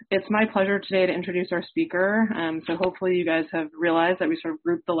It's my pleasure today to introduce our speaker. So hopefully you guys have realized that we sort of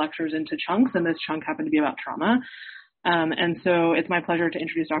grouped the lectures into chunks, and this chunk happened to be about trauma. And so it's my pleasure to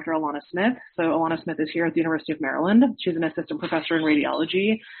introduce Dr. Alana Smith. So Alana Smith is here at the University of Maryland. She's an assistant professor in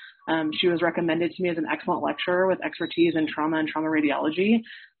radiology. She was recommended to me as an excellent lecturer with expertise in trauma and trauma radiology.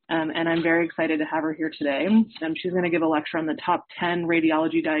 And I'm very excited to have her here today. She's going to give a lecture on the top 10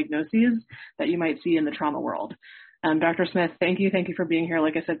 radiology diagnoses that you might see in the trauma world. Dr. Smith, thank you for being here.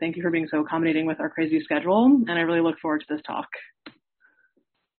 Like I said, thank you for being so accommodating with our crazy schedule, and I really look forward to this talk.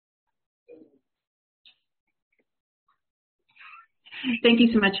 Thank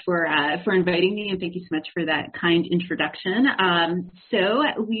you so much for inviting me, and thank you so much for that kind introduction. So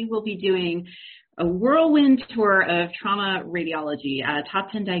we will be doing a whirlwind tour of trauma radiology, top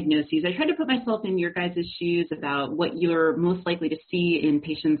 10 diagnoses. I tried to put myself in your guys' shoes about what you're most likely to see in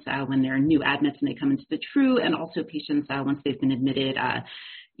patients when they're new admits and they come into the TRU, and also patients once they've been admitted,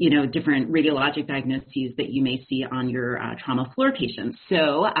 different radiologic diagnoses that you may see on your trauma floor patients.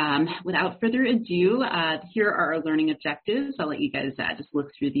 So without further ado, here are our learning objectives. I'll let you guys just look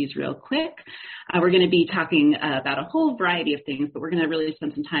through these real quick. We're going to be talking about a whole variety of things, but we're going to really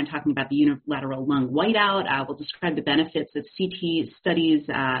spend some time talking about the unilateral lung whiteout. We'll describe the benefits of CT studies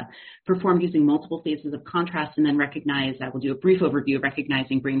performed using multiple phases of contrast, and then we'll do a brief overview of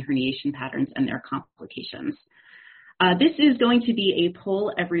recognizing brain herniation patterns and their complications. This is going to be a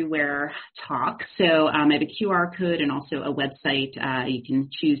Poll Everywhere talk. So I have a QR code and also a website. You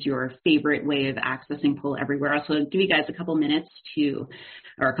can choose your favorite way of accessing Poll Everywhere. So I'll give you guys a couple minutes a few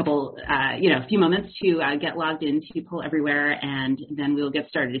moments to get logged into Poll Everywhere, and then we'll get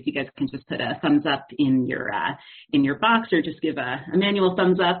started. If you guys can just put a thumbs up in your box, or just give a manual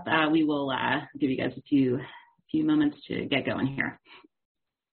thumbs up, we will give you guys a few moments to get going here.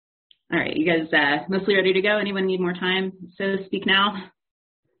 All right, you guys mostly ready to go? Anyone need more time? So speak now.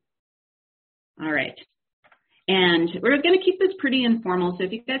 All right. And we're going to keep this pretty informal, so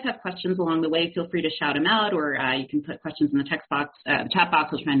if you guys have questions along the way, feel free to shout them out, or you can put questions in the chat box. We'll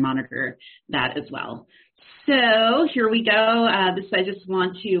try and monitor that as well. So here we go. I just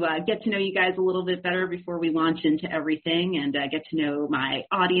want to get to know you guys a little bit better before we launch into everything, and get to know my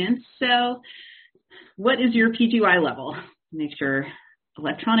audience. So what is your PGY level? Make sure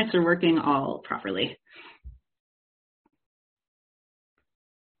electronics are working all properly.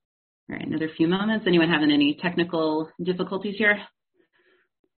 All right, another few moments. Anyone having any technical difficulties here?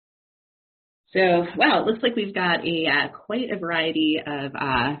 So, wow, it looks like we've got quite a variety of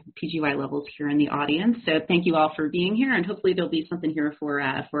PGY levels here in the audience. So thank you all for being here, and hopefully there'll be something here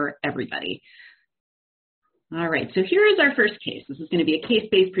for everybody. All right, so here is our first case. This is going to be a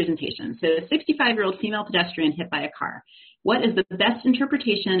case-based presentation. So a 65-year-old female pedestrian hit by a car. What is the best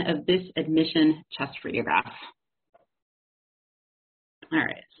interpretation of this admission chest radiograph? All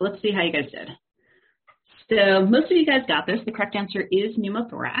right, so let's see how you guys did. So most of you guys got this. The correct answer is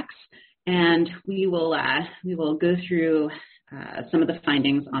pneumothorax, and we will go through some of the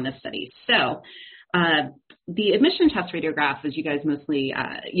findings on this study. So the admission chest radiograph, as you guys mostly,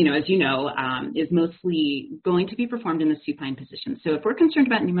 is mostly going to be performed in the supine position. So if we're concerned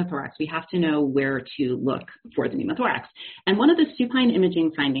about pneumothorax, we have to know where to look for the pneumothorax. And one of the supine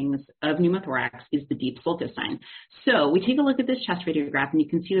imaging findings of pneumothorax is the deep sulcus sign. So we take a look at this chest radiograph, and you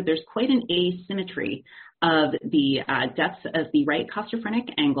can see that there's quite an asymmetry of the depth of the right costophrenic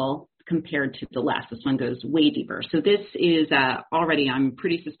angle compared to the left. This one goes way deeper. So this is already, I'm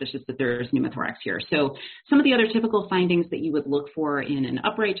pretty suspicious that there's pneumothorax here. So some of the other typical findings that you would look for in an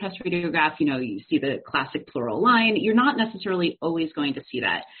upright chest radiograph, you see the classic pleural line. You're not necessarily always going to see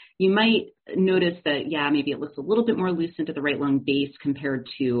that. You might notice that, maybe it looks a little bit more loose into the right lung base compared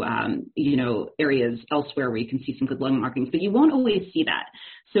to, areas elsewhere where you can see some good lung markings, but you won't always see that.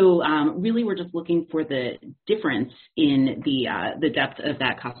 So really we're just looking for the difference in the depth of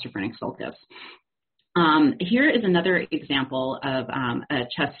that costophrenic sulcus. Here is another example of a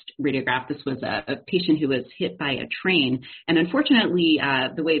chest radiograph. This was a patient who was hit by a train. And unfortunately,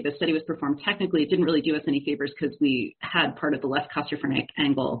 the way the study was performed, technically, it didn't really do us any favors because we had part of the left costophrenic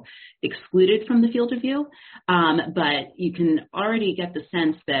angle excluded from the field of view. But you can already get the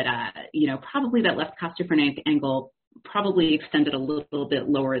sense that, probably that left costophrenic angle probably extended a little bit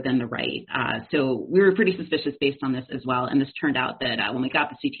lower than the right. So we were pretty suspicious based on this as well. And this turned out that when we got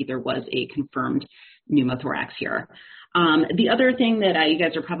the CT, there was a confirmed pneumothorax here. The other thing that you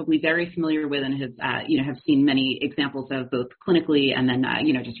guys are probably very familiar with and have seen many examples of both clinically and then,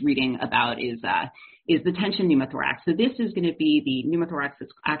 just reading about is is the tension pneumothorax. So this is going to be the pneumothorax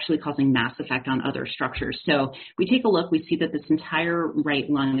that's actually causing mass effect on other structures. So we take a look, we see that this entire right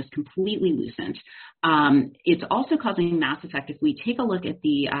lung is completely loosened. It's also causing mass effect. If we take a look at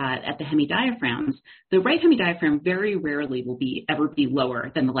the hemidiaphragms, the right hemidiaphragm very rarely will ever be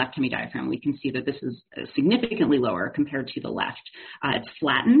lower than the left hemidiaphragm. We can see that this is significantly lower compared to the left. It's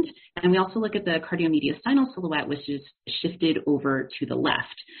flattened. And we also look at the cardiomediastinal silhouette, which is shifted over to the left.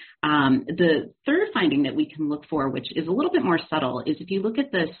 The third finding that we can look for, which is a little bit more subtle, is if you look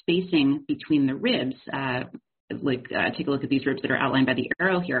at the spacing between the ribs, take a look at these ribs that are outlined by the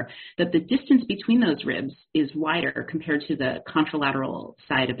arrow here, that the distance between those ribs is wider compared to the contralateral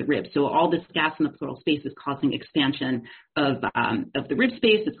side of the rib. So all this gas in the pleural space is causing expansion of the rib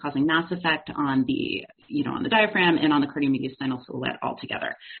space. It's causing mass effect on the diaphragm and on the cardiomediastinal silhouette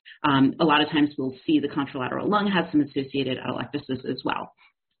altogether. A lot of times we'll see the contralateral lung has some associated atelectasis as well.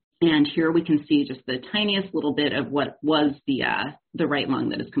 And here we can see just the tiniest little bit of what was the right lung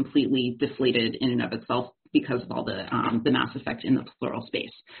that is completely deflated in and of itself because of all the mass effect in the pleural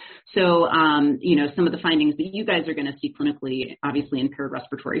space. So, some of the findings that you guys are going to see clinically, obviously impaired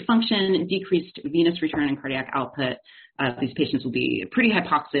respiratory function, decreased venous return and cardiac output. These patients will be pretty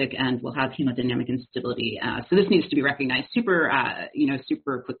hypoxic and will have hemodynamic instability. So this needs to be recognized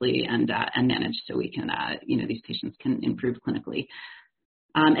super quickly and managed so we can, these patients can improve clinically.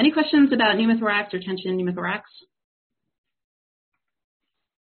 Any questions about pneumothorax or tension pneumothorax?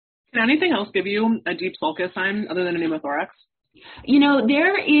 Can anything else give you a deep sulcus sign other than a pneumothorax?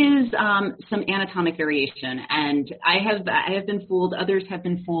 There is some anatomic variation, and I have been fooled. Others have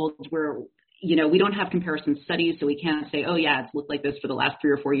been fooled where, we don't have comparison studies, so we can't say, oh yeah, it's looked like this for the last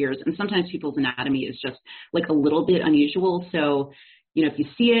 3 or 4 years. And sometimes people's anatomy is just like a little bit unusual. So, if you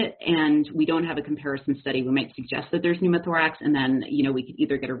see it and we don't have a comparison study, we might suggest that there's pneumothorax, and then, we could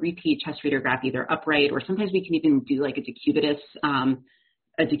either get a repeat chest radiograph, either upright, or sometimes we can even do like a decubitus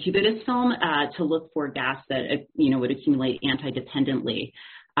film to look for gas that, would accumulate antidependently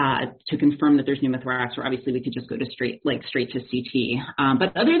to confirm that there's pneumothorax, or obviously we could just go to straight to CT.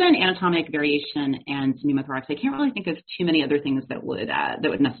 But other than anatomic variation and pneumothorax, I can't really think of too many other things that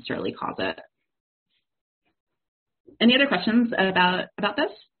would necessarily cause it. Any other questions about this?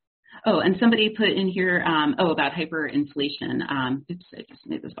 Oh, and somebody put in here, about hyperinflation. Oops, I just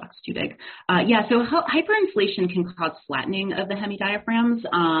made this box too big. So hyperinflation can cause flattening of the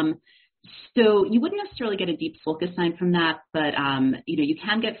hemidiaphragms. So you wouldn't necessarily get a deep sulcus sign from that, but, you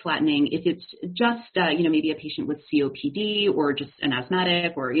can get flattening if it's just, maybe a patient with COPD or just an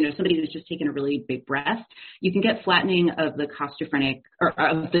asthmatic or, somebody who's just taken a really big breath. You can get flattening of the costophrenic or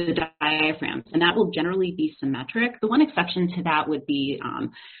of the diaphragms, and that will generally be symmetric. The one exception to that would be,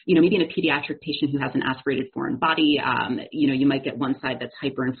 maybe in a pediatric patient who has an aspirated foreign body, you might get one side that's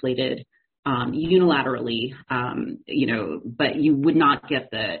hyperinflated unilaterally, but you would not get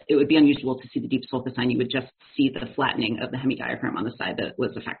it would be unusual to see the deep sulcus sign. You would just see the flattening of the hemidiaphragm on the side that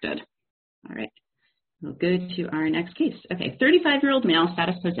was affected. All right, we'll go to our next case. Okay, 35-year-old male,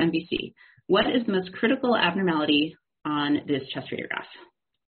 status post MVC. What is the most critical abnormality on this chest radiograph?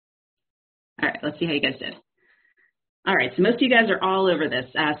 All right, let's see how you guys did. All right, so most of you guys are all over this.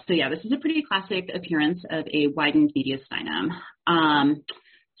 This is a pretty classic appearance of a widened mediastinum.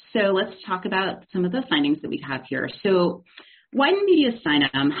 So let's talk about some of the findings that we have here. So widened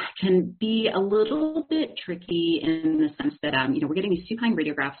mediastinum can be a little bit tricky in the sense that, we're getting these supine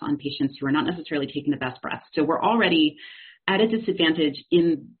radiographs on patients who are not necessarily taking the best breaths. So we're already at a disadvantage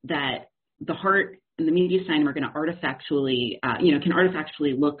in that the heart and the mediastinum are going to artifactually, can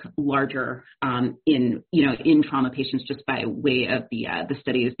artifactually look larger in trauma patients just by way of the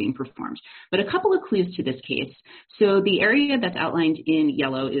study is being performed. But a couple of clues to this case. So the area that's outlined in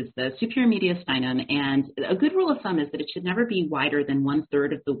yellow is the superior mediastinum, and a good rule of thumb is that it should never be wider than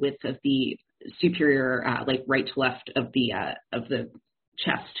 1/3 of the width of the superior, right to left of the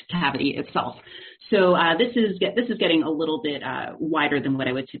chest cavity itself. So this is getting a little bit wider than what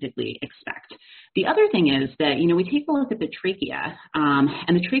I would typically expect. The other thing is that, we take a look at the trachea,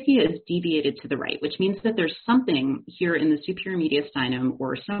 and the trachea is deviated to the right, which means that there's something here in the superior mediastinum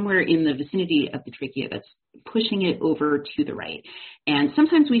or somewhere in the vicinity of the trachea that's pushing it over to the right. And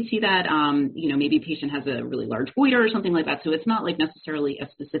sometimes we see that, maybe a patient has a really large goiter or something like that. So it's not like necessarily a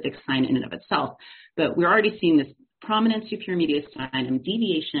specific sign in and of itself, but we're already seeing this prominent superior mediastinum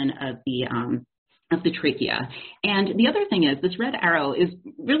deviation of the trachea. And the other thing is this red arrow is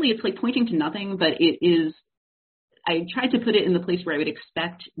really, it's like pointing to nothing, but it is, I tried to put it in the place where I would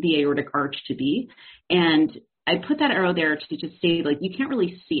expect the aortic arch to be. And I put that arrow there to just say, you can't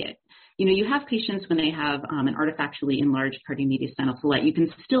really see it. you have patients when they have an artifactually enlarged cardiomediastinal fillet, you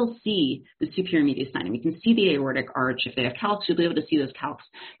can still see the superior mediastinum. You can see the aortic arch. If they have calcs, you'll be able to see those calcs.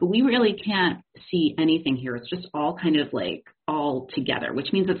 But we really can't see anything here. It's just all kind of like all together,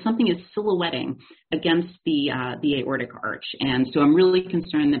 which means that something is silhouetting against the aortic arch. And so I'm really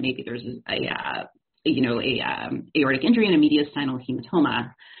concerned that maybe there's a aortic injury and a mediastinal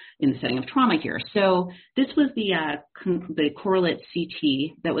hematoma in the setting of trauma here. So this was the correlate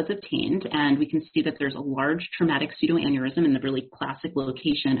CT that was obtained, and we can see that there's a large traumatic pseudoaneurysm in the really classic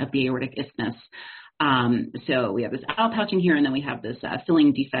location of the aortic isthmus. So we have this outpouching here, and then we have this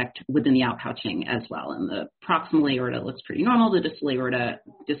filling defect within the outpouching as well. And the proximal aorta looks pretty normal. The distal aorta,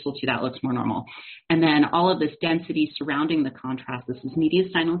 distal to that looks more normal. And then all of this density surrounding the contrast, this is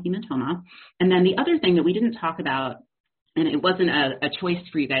mediastinal hematoma. And then the other thing that we didn't talk about, and it wasn't a choice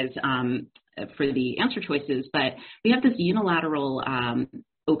for you guys for the answer choices, but we have this unilateral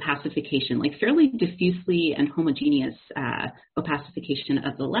opacification, like fairly diffusely and homogeneous opacification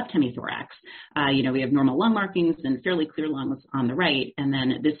of the left hemithorax. We have normal lung markings and fairly clear lungs on the right. And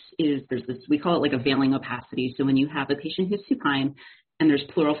then there's this, we call it like a veiling opacity. So when you have a patient who's supine and there's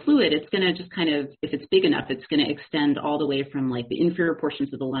pleural fluid, it's going to just kind of, if it's big enough, it's going to extend all the way from like the inferior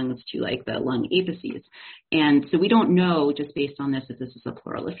portions of the lungs to like the lung apices. And so we don't know just based on this if this is a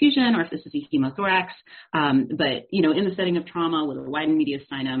pleural effusion or if this is a hemothorax. But in the setting of trauma with a widened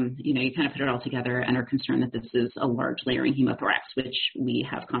mediastinum, you kind of put it all together and are concerned that this is a large layering hemothorax, which we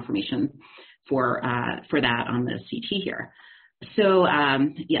have confirmation for that on the CT here. So,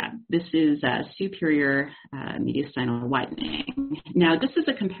 this is superior mediastinal widening. Now, this is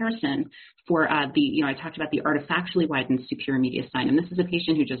a comparison for I talked about the artifactually widened superior mediastinum. This is a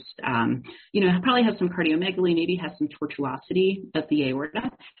patient who just, probably has some cardiomegaly, maybe has some tortuosity of the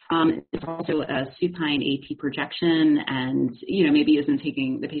aorta. It's also a supine AP projection, and, maybe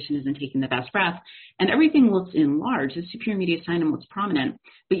the patient isn't taking the best breath, and everything looks enlarged. The superior mediastinum looks prominent,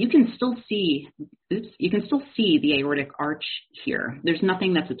 but you can still see the aortic arch here. There's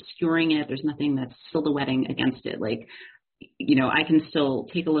nothing that's obscuring it. There's nothing that's silhouetting against it. Like, I can still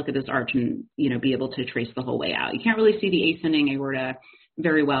take a look at this arch and, be able to trace the whole way out. You can't really see the ascending aorta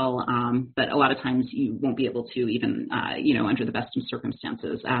very well, but a lot of times you won't be able to even, under the best of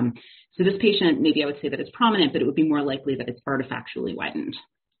circumstances. So this patient, maybe I would say that it's prominent, but it would be more likely that it's artifactually widened.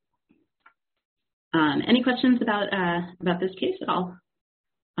 Any questions about this case at all?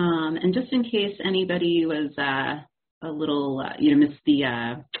 And just in case anybody was a little, missed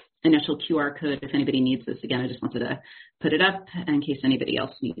the initial QR code, if anybody needs this, again, I just wanted to put it up in case anybody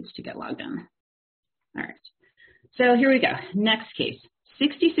else needs to get logged in. All right. So here we go. Next case.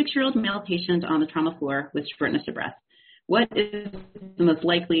 66-year-old male patient on the trauma floor with shortness of breath. What is the most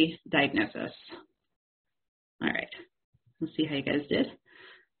likely diagnosis? All right. Let's see how you guys did.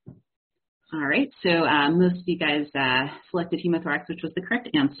 All right, so most of you guys selected hemothorax, which was the correct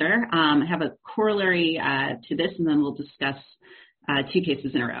answer. I have a corollary to this, and then we'll discuss two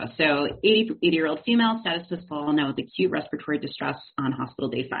cases in a row. So 80-year-old female, status post-fall, now with acute respiratory distress on hospital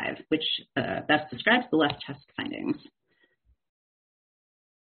day 5, which best describes the left chest findings.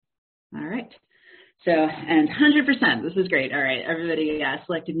 All right. So, and 100%, this is great. All right, everybody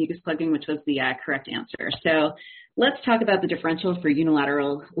selected mucus plugging, which was the correct answer. So let's talk about the differential for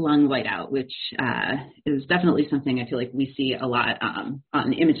unilateral lung whiteout, which is definitely something I feel like we see a lot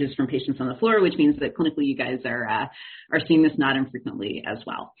on images from patients on the floor, which means that clinically you guys are seeing this not infrequently as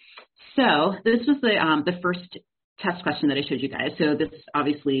well. So this was the first test question that I showed you guys. So this is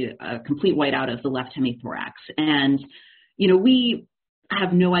obviously a complete whiteout of the left hemithorax. And, we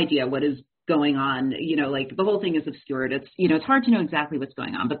have no idea what is going on, like the whole thing is obscured. It's hard to know exactly what's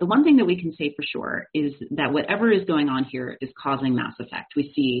going on. But the one thing that we can say for sure is that whatever is going on here is causing mass effect.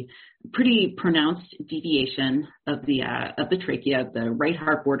 We see pretty pronounced deviation of the trachea. The right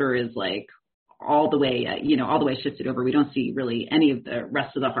heart border is like all the way shifted over. We don't see really any of the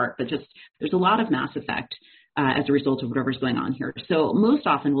rest of the heart, but just there's a lot of mass effect as a result of whatever's going on here. So most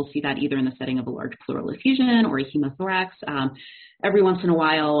often we'll see that either in the setting of a large pleural effusion or a hemothorax. Every once in a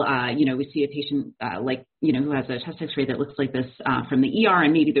while, we see a patient who has a chest x-ray that looks like this from the ER,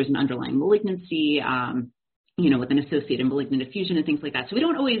 and maybe there's an underlying malignancy, with an associated malignant effusion and things like that. So we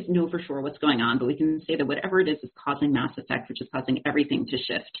don't always know for sure what's going on, but we can say that whatever it is causing mass effect, which is causing everything to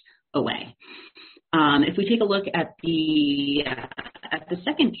shift away. If we take a look at the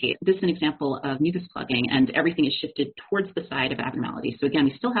second case, this is an example of mucus plugging, and everything is shifted towards the side of abnormality. So again,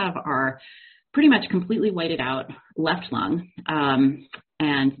 we still have our pretty much completely whited out left lung.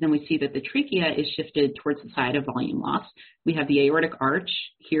 And then we see that the trachea is shifted towards the side of volume loss. We have the aortic arch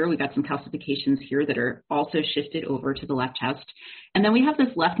here. We've got some calcifications here that are also shifted over to the left chest. And then we have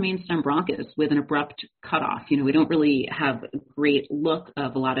this left main stem bronchus with an abrupt cutoff. We don't really have a great look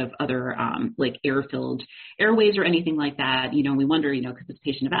of a lot of other like air-filled airways or anything like that. We wonder, could this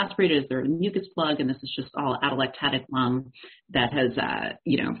patient have aspirated? Is there a mucus plug? And this is just all atelectatic lung that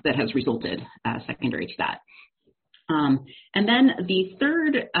has resulted secondary to that. And then the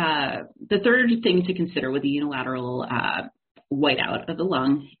third thing to consider with the unilateral whiteout of the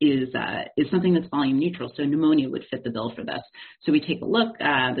lung is something that's volume neutral. So pneumonia would fit the bill for this. So we take a look.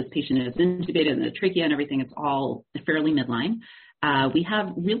 This patient is intubated, and the trachea and everything, it's all fairly midline. We have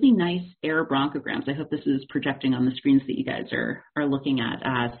really nice air bronchograms. I hope this is projecting on the screens that you guys are looking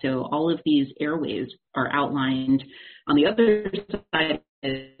at. So all of these airways are outlined on the other side.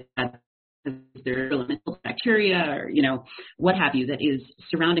 There's elemental bacteria or, what have you that is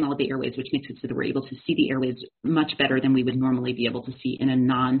surrounding all of the airways, which makes it so that we're able to see the airways much better than we would normally be able to see in a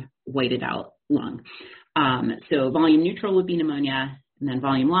non-whited out lung. So volume neutral would be pneumonia, and then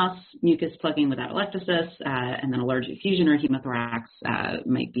volume loss, mucus plugging with atelectasis, and then a large effusion or hemothorax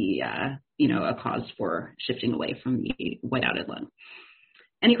might be, a cause for shifting away from the white-outed lung.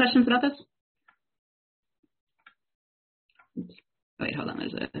 Any questions about this? Oops. Wait, hold on.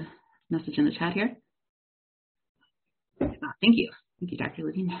 There's a message in the chat here. Thank you. Thank you, Dr.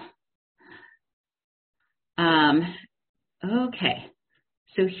 Levine. Okay.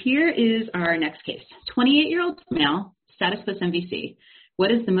 So here is our next case. 28-year-old male, status post MVC.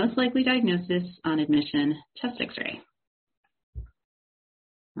 What is the most likely diagnosis on admission? Chest X-ray.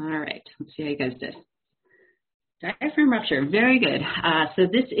 All right. Let's see how you guys did. Diaphragm rupture, very good. So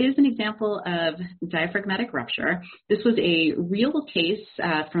this is an example of diaphragmatic rupture. This was a real case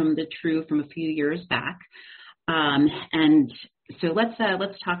from a few years back. And so let's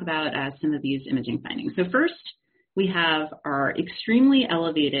talk about some of these imaging findings. So first, we have our extremely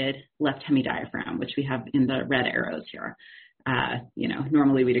elevated left hemidiaphragm, which we have in the red arrows here.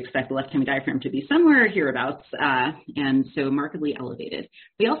 Normally we'd expect the left hemidiaphragm to be somewhere hereabouts, and so markedly elevated.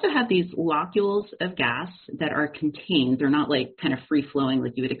 We also have these locules of gas that are contained. They're not like kind of free flowing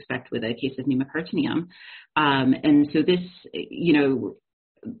like you would expect with a case of pneumoperitoneum. And so this,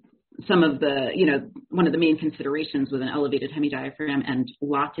 some of the, one of the main considerations with an elevated hemidiaphragm and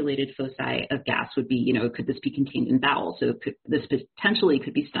loculated foci of gas would be, could this be contained in bowel? So this potentially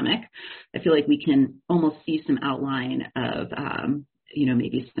could be stomach. I feel like we can almost see some outline of,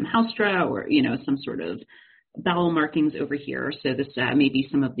 maybe some haustra or, some sort of bowel markings over here. So this may be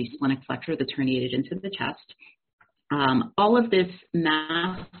some of the splenic flexure that's herniated into the chest. All of this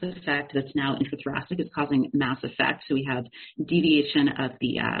mass effect that's now intrathoracic is causing mass effect. So we have deviation of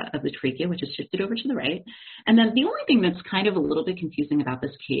the trachea, which is shifted over to the right. And then the only thing that's kind of a little bit confusing about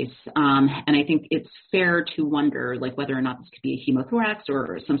this case, and I think it's fair to wonder like whether or not this could be a hemothorax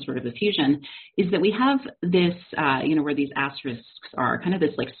or some sort of effusion, is that we have this, where these asterisks are, kind of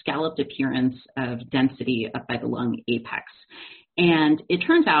this like scalloped appearance of density up by the lung apex. And it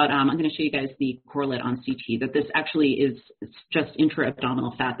turns out, I'm going to show you guys the correlate on CT, that this actually is just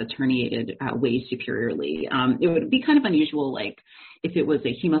intra-abdominal fat that's herniated way superiorly. It would be kind of unusual, like if it was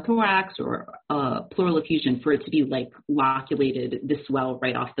a hemothorax or a pleural effusion, for it to be like loculated this well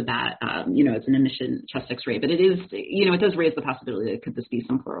right off the bat, as an emission chest X-ray. But it is, it does raise the possibility that could this be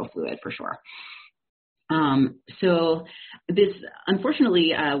some pleural fluid for sure. So this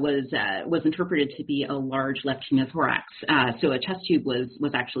unfortunately was interpreted to be a large left hemothorax. So a chest tube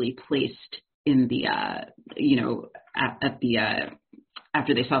was actually placed in the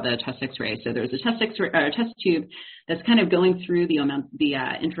after they saw the chest X-ray. So there's a chest tube that's kind of going through the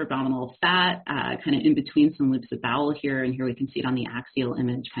intra-abdominal fat, kind of in between some loops of bowel here, and here we can see it on the axial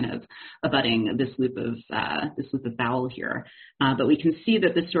image, kind of abutting this loop of bowel here. But we can see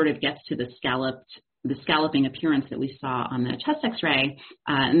that this sort of gets to the scalloping appearance that we saw on the chest X-ray,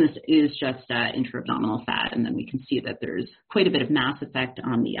 and this is just intra-abdominal fat. And then we can see that there's quite a bit of mass effect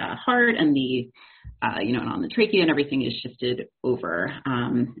on the heart and the, and on the trachea, and everything is shifted over.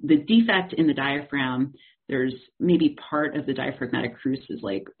 The defect in the diaphragm, there's maybe part of the diaphragmatic cruce is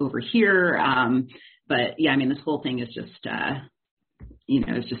like over here, but yeah, this whole thing is just,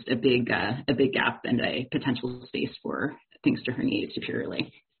 it's just a big gap and a potential space for things to herniate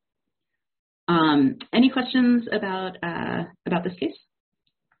superiorly. Any questions about this case?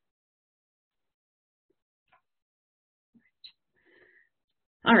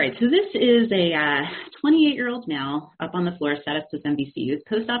 All right, so this is a 28-year-old male up on the floor, status post MVC. He was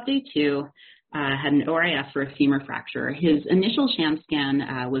post-op day 2, had an ORIF for a femur fracture. His initial sham scan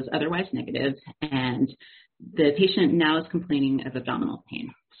was otherwise negative, and the patient now is complaining of abdominal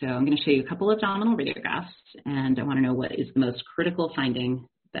pain. So I'm going to show you a couple of abdominal radiographs, and I want to know what is the most critical finding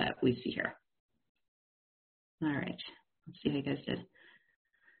that we see here. All right, let's see how you guys did.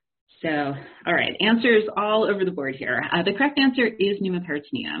 So, all right, answers all over the board here. The correct answer is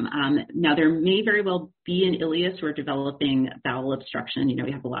pneumoperitoneum. Now, there may very well be an ileus or developing bowel obstruction. You know,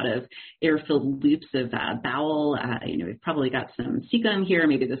 we have a lot of air-filled loops of bowel. You know, we've probably got some cecum here.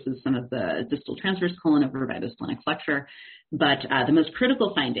 Maybe this is some of the distal transverse colon over by the splenic flexure. But the most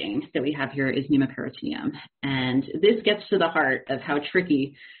critical finding that we have here is pneumoperitoneum. And this gets to the heart of how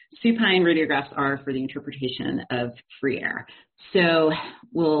tricky supine radiographs are for the interpretation of free air. So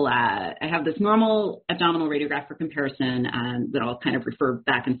I have this normal abdominal radiograph for comparison that I'll kind of refer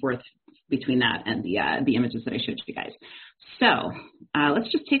back and forth between that and the images that I showed you guys. So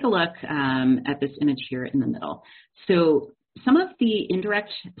let's just take a look at this image here in the middle. So some of the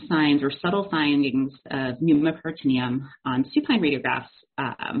indirect signs or subtle findings of pneumoperitoneum on supine radiographs,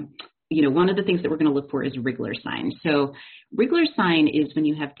 you know, one of the things that we're going to look for is Wriggler sign. So Wriggler sign is when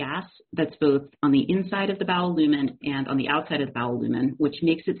you have gas that's both on the inside of the bowel lumen and on the outside of the bowel lumen, which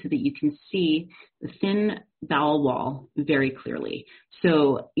makes it so that you can see the thin bowel wall very clearly.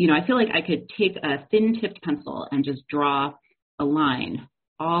 So, you know, I feel like I could take a thin tipped pencil and just draw a line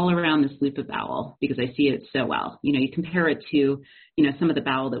all around this loop of bowel because I see it so well. You know, you compare it to, you know, some of the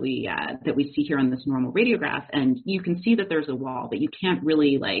bowel that we see here on this normal radiograph, and you can see that there's a wall, but you can't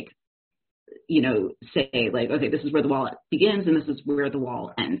really you know, say like, okay, this is where the wall begins and this is where the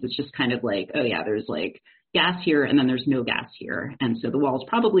wall ends. It's just kind of like, oh yeah, there's like gas here and then there's no gas here. And so the wall is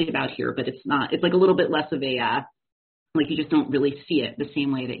probably about here, but it's not, it's like a little bit less of a, like you just don't really see it the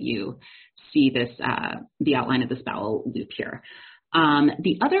same way that you see this, the outline of this bowel loop here.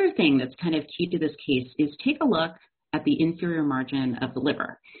 The other thing that's kind of key to this case is take a look at the inferior margin of the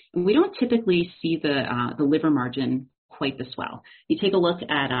liver. And we don't typically see the liver margin quite this well. You take a look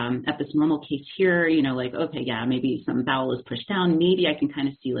at this normal case here, you know, like, okay, yeah, maybe some bowel is pushed down. Maybe I can kind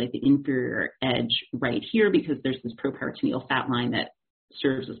of see like the inferior edge right here because there's this properitoneal fat line that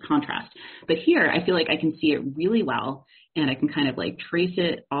serves as contrast. But here, I feel like I can see it really well, and I can kind of like trace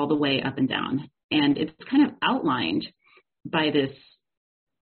it all the way up and down. And it's kind of outlined by this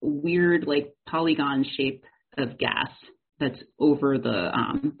weird like polygon shape of gas that's over the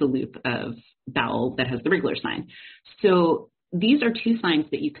loop of bowel that has the Wriggler sign. So these are two signs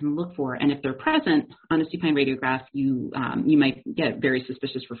that you can look for, and if they're present on a supine radiograph, you might get very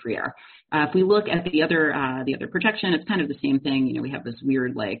suspicious for free air. If we look at the other projection, it's kind of the same thing. You know, we have this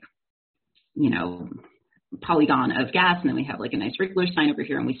weird like, you know, polygon of gas, and then we have like a nice Wriggler sign over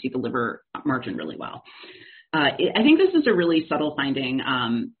here, and we see the liver margin really well. I think this is a really subtle finding.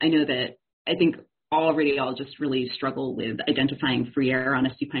 I know that I think all radiologists really struggle with identifying free air on a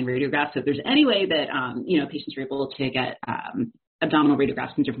supine radiograph. So if there's any way that, you know, patients are able to get abdominal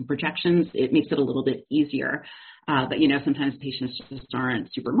radiographs in different projections, it makes it a little bit easier. But, you know, sometimes patients just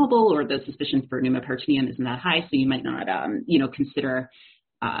aren't super mobile or the suspicion for pneumoperitoneum isn't that high. So you might not, you know, consider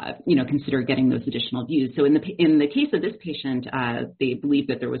getting those additional views. So in the case of this patient, they believed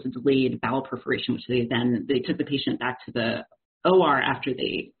that there was a delayed bowel perforation, which they took the patient back to the OR after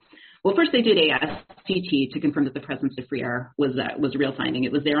first they did a CT to confirm that the presence of free air was a real finding.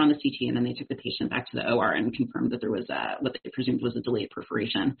 It was there on the CT, and then they took the patient back to the OR and confirmed that there was what they presumed was a delayed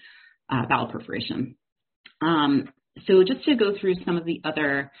perforation, bowel perforation. So just to go through some of the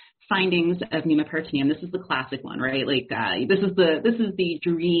other findings of pneumoperitoneum, this is the classic one, right? Like this is the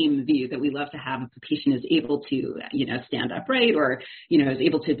dream view that we love to have if the patient is able to, you know, stand upright or, you know, is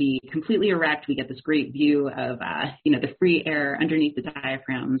able to be completely erect. We get this great view of, you know, the free air underneath the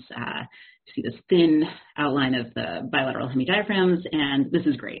diaphragms. You see this thin outline of the bilateral hemidiaphragms, and this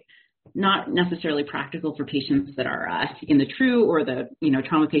is great. Not necessarily practical for patients that are in the TRU or the, you know,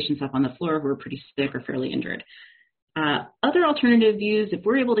 trauma patients up on the floor who are pretty sick or fairly injured. Other alternative views, if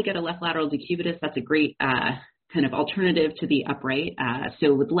we're able to get a left lateral decubitus, that's a great kind of alternative to the upright.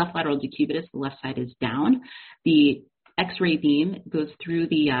 So with left lateral decubitus, the left side is down. The X-ray beam goes through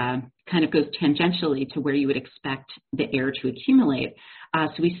kind of goes tangentially to where you would expect the air to accumulate.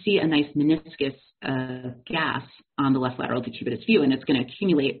 So we see a nice meniscus of gas on the left lateral decubitus view, and it's going to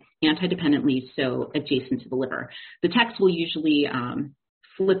accumulate antidependently, so adjacent to the liver. The techs will usually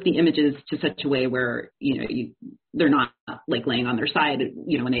flip the images to such a way where, you know, they're not like laying on their side.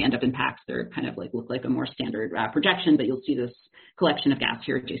 You know, when they end up in packs, they're kind of like look like a more standard projection, but you'll see this collection of gas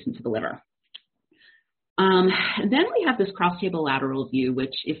here adjacent to the liver. Then we have this cross-table lateral view,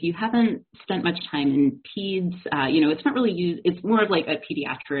 which if you haven't spent much time in peds, you know, it's not really used, it's more of like a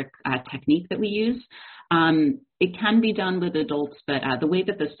pediatric technique that we use. It can be done with adults, but the way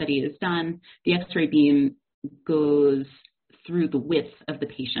that the study is done, the X-ray beam goes through the width of the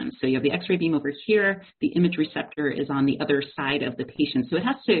patient. So you have the X-ray beam over here, the image receptor is on the other side of the patient. So it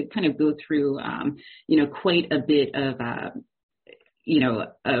has to kind of go through, quite a bit of,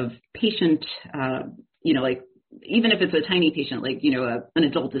 of patient, like, even if it's a tiny patient, like, an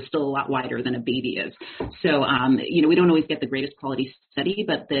adult is still a lot wider than a baby is. So, we don't always get the greatest quality study,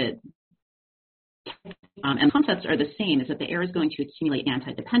 but and concepts are the same, is that the air is going to accumulate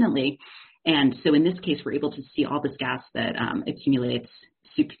antidependently. And so in this case, we're able to see all this gas that accumulates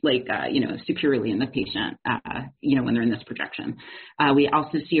superiorly in the patient, when they're in this projection. We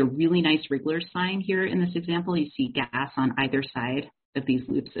also see a really nice Wrigler sign here in this example. You see gas on either side of these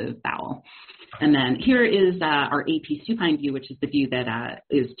loops of bowel. And then here is our AP supine view, which is the view that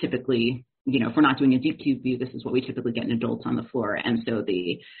is typically, if we're not doing a deep tube view, this is what we typically get in adults on the floor. And so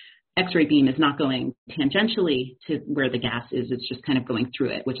the X-ray beam is not going tangentially to where the gas is. It's just kind of going through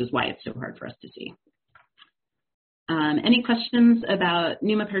it, which is why it's so hard for us to see. Any questions about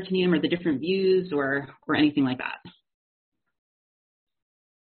pneumoperitoneum or the different views or anything like that?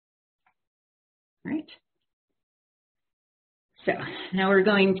 All right. So now we're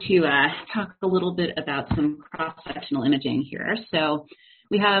going to talk a little bit about some cross-sectional imaging here. So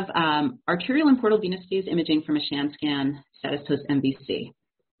we have arterial and portal venous phase imaging from a sham scan status post MVC.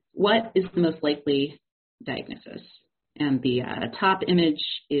 What is the most likely diagnosis? And the top image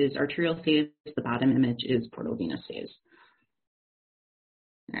is arterial phase, the bottom image is portal venous phase.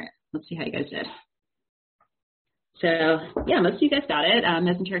 All right, let's see how you guys did. So yeah, most of you guys got it.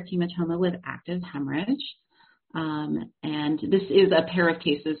 Mesenteric hematoma with active hemorrhage. And this is a pair of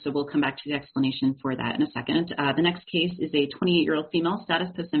cases, so we'll come back to the explanation for that in a second. The next case is a 28-year-old female status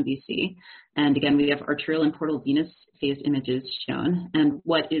post MVC. And again, we have arterial and portal venous phase images shown. And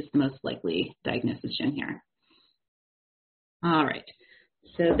what is the most likely diagnosis shown here? All right.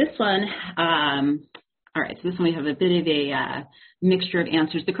 So this one, we have a bit of a mixture of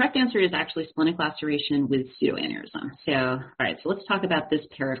answers. The correct answer is actually splenic laceration with pseudoaneurysm. So, all right, so let's talk about this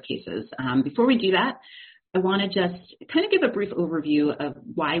pair of cases. Before we do that, I want to just kind of give a brief overview of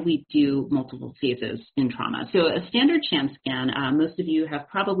why we do multiple phases in trauma. So a standard sham scan, most of you have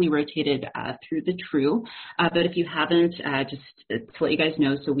probably rotated through the TRUE, but if you haven't, just to let you guys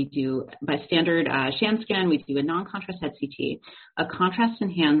know, so we do, by standard sham scan, we do a non-contrast head CT, a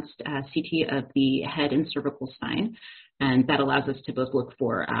contrast-enhanced CT of the head and cervical spine, and that allows us to both look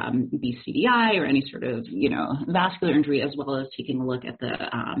for BCDI or any sort of, vascular injury, as well as taking a look at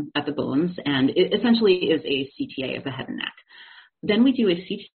the bones. And it essentially is a CTA of the head and neck. Then we do a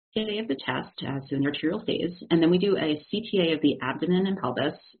CTA of the chest, so in the arterial phase, and then we do a CTA of the abdomen and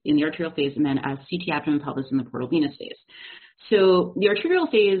pelvis in the arterial phase, and then a CT abdomen and pelvis in the portal venous phase. So the arterial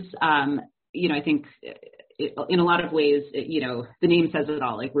phase, I think in a lot of ways, the name says it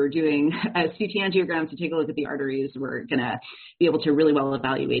all. Like, we're doing a CT angiogram to take a look at the arteries. We're going to be able to really well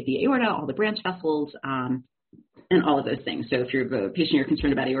evaluate the aorta, all the branch vessels, and all of those things. So if you're a patient you're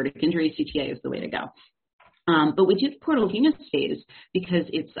concerned about aortic injury, CTA is the way to go. But we do the portal venous phase because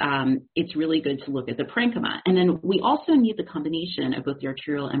it's really good to look at the parenchyma. And then we also need the combination of both the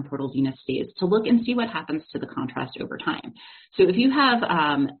arterial and portal venous phase to look and see what happens to the contrast over time. So if you have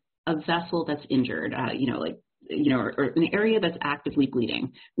a vessel that's injured, or an area that's actively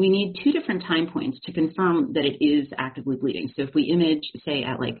bleeding, we need two different time points to confirm that it is actively bleeding. So if we image, say,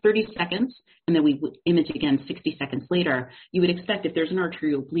 at like 30 seconds, and then we image again 60 seconds later, you would expect if there's an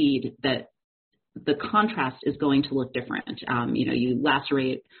arterial bleed that the contrast is going to look different. You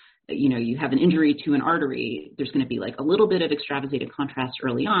lacerate, you have an injury to an artery, there's going to be like a little bit of extravasated contrast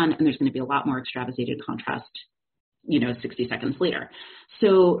early on, and there's going to be a lot more extravasated contrast 60 seconds later.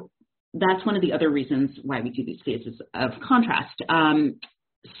 So that's one of the other reasons why we do these phases of contrast.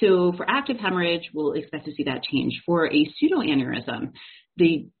 So for active hemorrhage, we'll expect to see that change. For a pseudoaneurysm,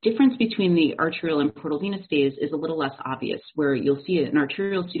 the difference between the arterial and portal venous phase is a little less obvious, where you'll see an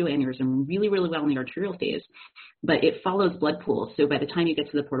arterial pseudoaneurysm really, really well in the arterial phase, but it follows blood pools. So by the time you get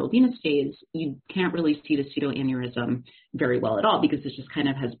to the portal venous phase, you can't really see the pseudoaneurysm very well at all, because it just kind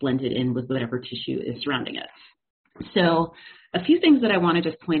of has blended in with whatever tissue is surrounding it. So a few things that I want to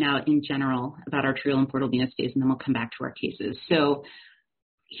just point out in general about arterial and portal venous phase, and then we'll come back to our cases. So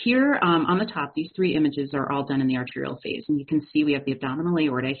here on the top, these three images are all done in the arterial phase. And you can see we have the abdominal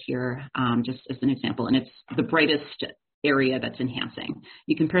aorta here, just as an example, and it's the brightest area that's enhancing.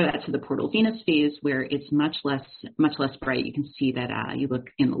 You compare that to the portal venous phase, where it's much less bright. You can see that you look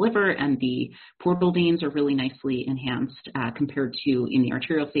in the liver, and the portal veins are really nicely enhanced compared to in the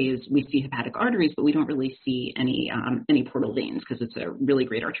arterial phase. We see hepatic arteries, but we don't really see any portal veins because it's a really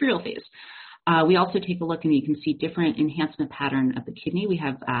great arterial phase. We also take a look, and you can see different enhancement pattern of the kidney. We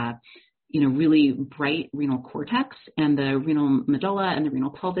have really bright renal cortex, and the renal medulla and the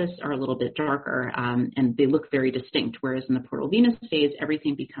renal pelvis are a little bit darker, and they look very distinct, whereas in the portal venous phase,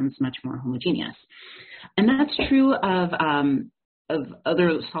 everything becomes much more homogeneous. And that's true of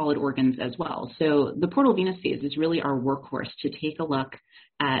other solid organs as well. So the portal venous phase is really our workhorse to take a look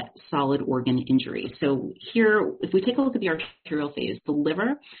at solid organ injury. So here, if we take a look at the arterial phase, the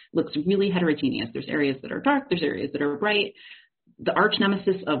liver looks really heterogeneous. There's areas that are dark, there's areas that are bright. The arch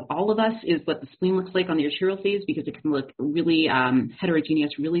nemesis of all of us is what the spleen looks like on the arterial phase, because it can look really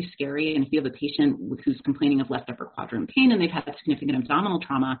heterogeneous, really scary. And if you have a patient who's complaining of left upper quadrant pain and they've had significant abdominal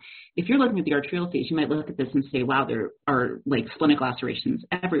trauma, if you're looking at the arterial phase, you might look at this and say, wow, there are like splenic lacerations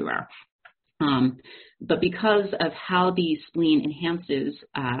everywhere. But because of how the spleen enhances,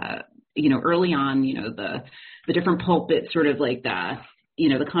 early on, the different pulpit sort of like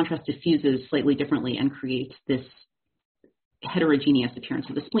the contrast diffuses slightly differently and creates this heterogeneous appearance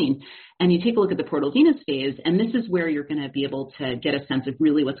of the spleen. And you take a look at the portal venous phase, and this is where you're going to be able to get a sense of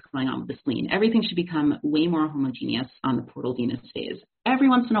really what's going on with the spleen. Everything should become way more homogeneous on the portal venous phase. Every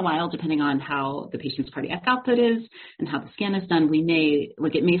once in a while, depending on how the patient's cardiac output is and how the scan is done,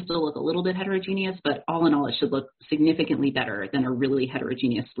 it may still look a little bit heterogeneous, but all in all, it should look significantly better than a really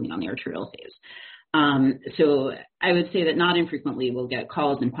heterogeneous spleen on the arterial phase. So I would say that not infrequently we'll get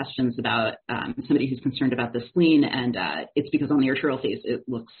calls and questions about somebody who's concerned about the spleen, and it's because on the arterial phase it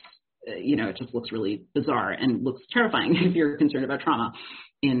looks, it just looks really bizarre and looks terrifying if you're concerned about trauma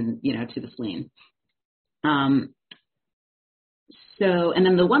to the spleen. And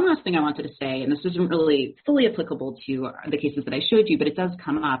then the one last thing I wanted to say, and this isn't really fully applicable to the cases that I showed you, but it does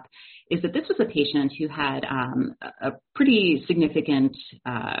come up, is that this was a patient who had a pretty significant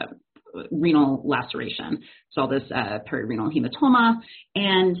renal laceration, saw this perirenal hematoma,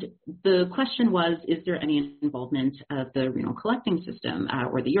 and the question was, is there any involvement of the renal collecting system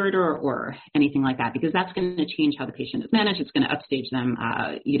or the ureter or anything like that? Because that's going to change how the patient is managed. It's going to upstage them,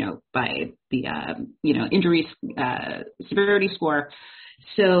 by the injury severity score.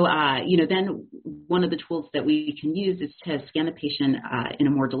 So, then one of the tools that we can use is to scan the patient in a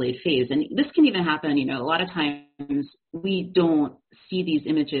more delayed phase. And this can even happen, a lot of times we don't see these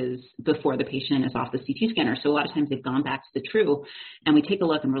images before the patient is off the CT scanner. So a lot of times they've gone back to the TRU, and we take a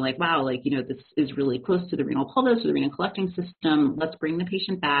look and we're like, wow, this is really close to the renal pelvis or the renal collecting system. Let's bring the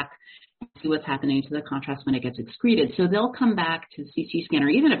patient back and see what's happening to the contrast when it gets excreted. So they'll come back to the CT scanner,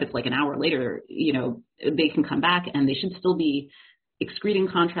 even if it's like an hour later, they can come back and they should still be excreting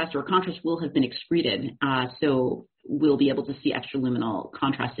contrast, or contrast will have been excreted. So we'll be able to see extraluminal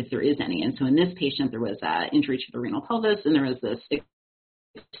contrast if there is any. And so in this patient, there was injury to the renal pelvis, and there was this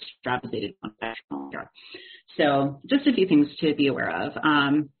extravasated contrast. So just a few things to be aware of.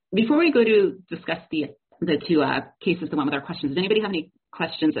 Before we go to discuss the two cases that went with our questions, does anybody have any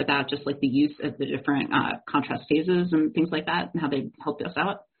questions about just like the use of the different contrast phases and things like that, and how they helped us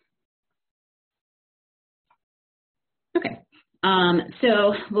out? Okay.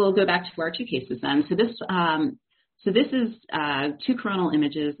 So we'll go back to our two cases then. So this is two coronal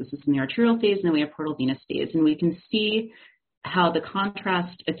images. This is in the arterial phase, and then we have portal venous phase, and we can see how the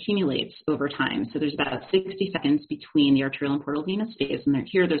contrast accumulates over time. So there's about 60 seconds between the arterial and portal venous phase, and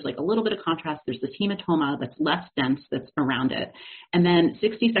here there's like a little bit of contrast. There's this hematoma that's less dense that's around it, and then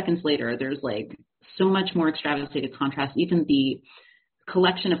 60 seconds later, there's like so much more extravasated contrast. Even the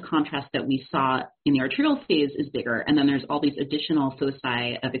collection of contrast that we saw in the arterial phase is bigger, and then there's all these additional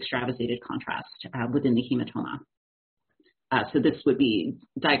foci of extravasated contrast within the hematoma. So this would be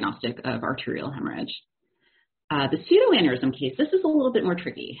diagnostic of arterial hemorrhage. The pseudoaneurysm case, this is a little bit more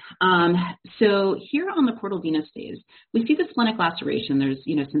tricky. So here on the portal venous phase, we see the splenic laceration. There's,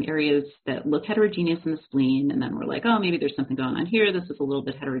 some areas that look heterogeneous in the spleen, and then we're like, oh, maybe there's something going on here. This is a little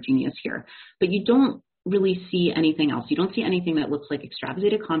bit heterogeneous here. But you don't really see anything else. You don't see anything that looks like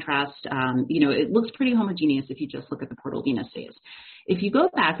extravasated contrast. It looks pretty homogeneous if you just look at the portal venous phase. If you go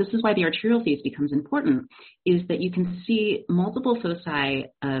back, this is why the arterial phase becomes important, is that you can see multiple foci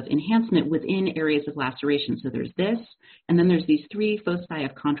of enhancement within areas of laceration. So there's this, and then there's these three foci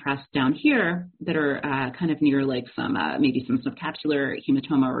of contrast down here that are kind of near like maybe some subcapsular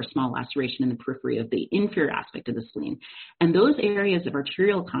hematoma or small laceration in the periphery of the inferior aspect of the spleen. And those areas of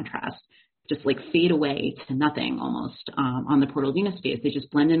arterial contrast just like fade away to nothing almost on the portal venous phase. They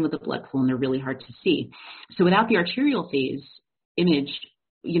just blend in with the blood flow, and they're really hard to see. So without the arterial phase image,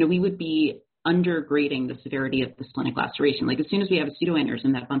 we would be undergrading the severity of the splenic laceration. Like as soon as we have a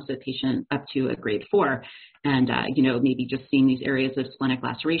pseudoaneurysm, that bumps a patient up to a grade 4, and maybe just seeing these areas of splenic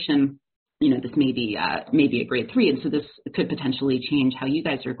laceration, this may be a grade 3, and so this could potentially change how you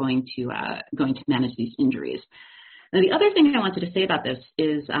guys are going to manage these injuries. Now, the other thing I wanted to say about this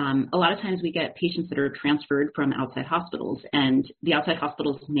is a lot of times we get patients that are transferred from outside hospitals, and the outside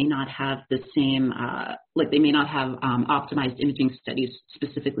hospitals may not have the same, they may not have optimized imaging studies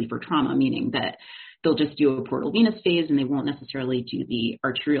specifically for trauma, meaning that they'll just do a portal venous phase and they won't necessarily do the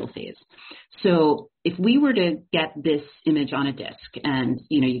arterial phase. So if we were to get this image on a disc and,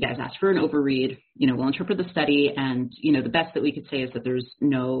 you guys asked for an overread, we'll interpret the study, and, the best that we could say is that there's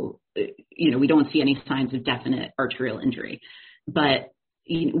no, we don't see any signs of definite arterial injury. But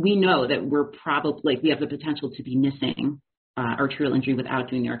we know that we're probably, we have the potential to be missing arterial injury without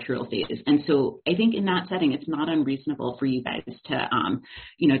doing the arterial phase. And so I think in that setting, it's not unreasonable for you guys to,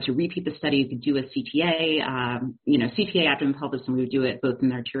 to repeat the study. You could do a CTA, CTA abdomen pelvis, and we would do it both in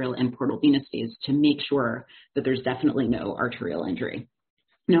the arterial and portal venous phase to make sure that there's definitely no arterial injury.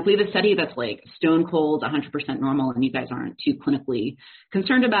 Now, if we have a study that's like stone cold, 100% normal, and you guys aren't too clinically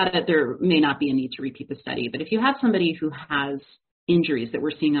concerned about it, there may not be a need to repeat the study. But if you have somebody who has injuries that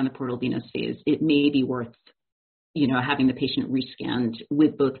we're seeing on the portal venous phase, it may be worth having the patient rescanned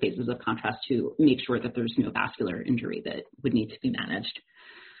with both phases of contrast to make sure that there's no vascular injury that would need to be managed.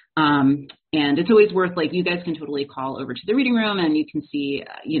 And it's always worth, you guys can totally call over to the reading room and you can see,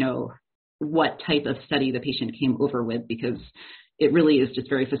 what type of study the patient came over with, because it really is just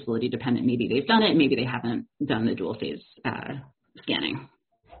very facility dependent. Maybe they've done it, maybe they haven't done the dual phase scanning.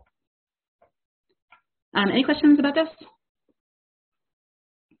 Any questions about this?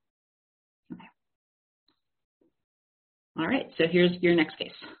 All right, so here's your next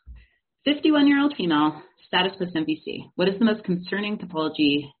case. 51-year-old female, status post MVC. What is the most concerning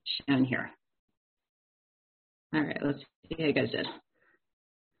pathology shown here? All right, let's see how you guys did.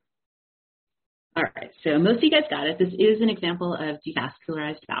 All right, so most of you guys got it. This is an example of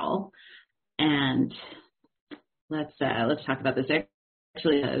devascularized bowel. And let's talk about this.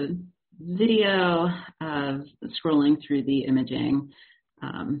 Actually, a video of scrolling through the imaging,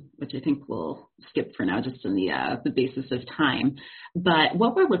 which I think we'll skip for now just on the basis of time. But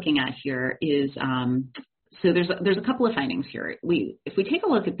what we're looking at here is, so there's a couple of findings here. If we take a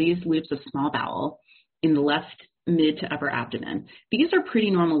look at these loops of small bowel in the left mid to upper abdomen, these are pretty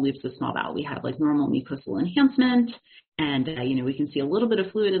normal loops of small bowel. We have normal mucosal enhancement, and we can see a little bit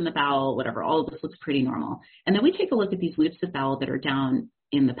of fluid in the bowel, whatever. All of this looks pretty normal. And then we take a look at these loops of bowel that are down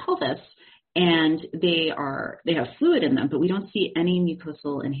in the pelvis, and they have fluid in them, but we don't see any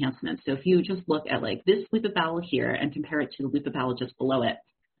mucosal enhancement. So if you just look at this loop of bowel here and compare it to the loop of bowel just below it,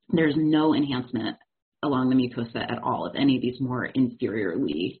 there's no enhancement along the mucosa at all of any of these more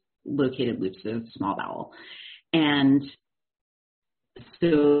inferiorly located loops of small bowel. And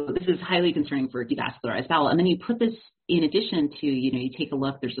so this is highly concerning for devascularized bowel. And then you put this in addition to, you take a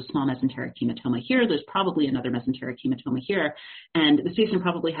look, there's a small mesenteric hematoma here. There's probably another mesenteric hematoma here. And this patient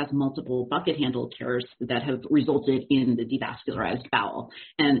probably has multiple bucket handle tears that have resulted in the devascularized bowel.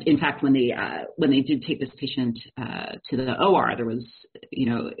 And in fact, when they did take this patient to the OR, there was,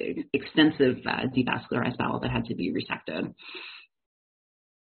 extensive devascularized bowel that had to be resected.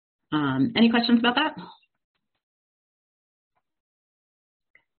 Any questions about that?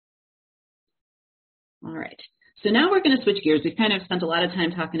 All right. So now we're going to switch gears. We've kind of spent a lot of time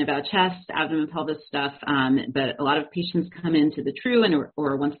talking about chest, abdomen, pelvis stuff, but a lot of patients come into the TRU,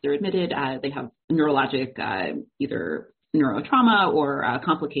 or once they're admitted, they have neurologic either neurotrauma or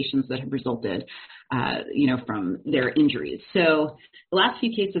complications that have resulted, from their injuries. So the last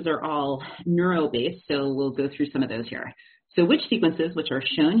few cases are all neuro-based, so we'll go through some of those here. So which sequences, which are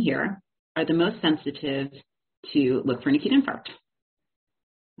shown here, are the most sensitive to look for an acute infarct?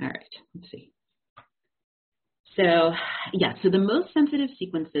 All right, let's see. So the most sensitive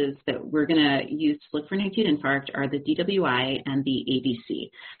sequences that we're going to use to look for an acute infarct are the DWI and the ABC.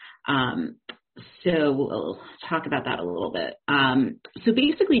 So we'll talk about that a little bit. So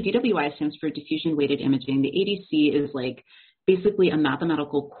basically, DWI stands for diffusion weighted imaging. The ADC is basically a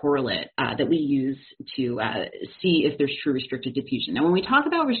mathematical correlate that we use to see if there's true restricted diffusion. Now, when we talk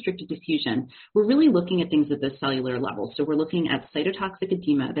about restricted diffusion, we're really looking at things at the cellular level. So we're looking at cytotoxic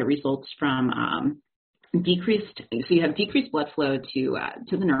edema that results from you have decreased blood flow to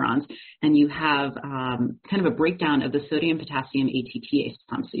the neurons, and you have kind of a breakdown of the sodium potassium ATPase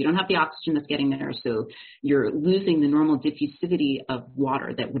pump. So you don't have the oxygen that's getting there, so you're losing the normal diffusivity of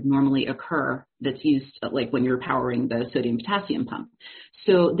water that would normally occur that's used when you're powering the sodium potassium pump.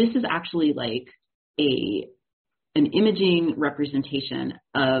 So this is actually an imaging representation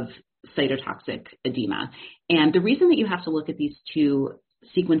of cytotoxic edema. And the reason that you have to look at these two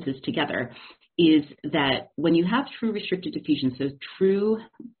sequences together is that when you have true restricted diffusion, so true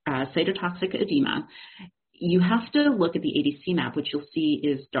cytotoxic edema, you have to look at the ADC map, which you'll see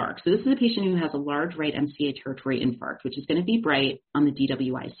is dark. So this is a patient who has a large right MCA territory infarct, which is going to be bright on the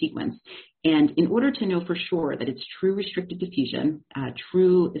DWI sequence. And in order to know for sure that it's true restricted diffusion,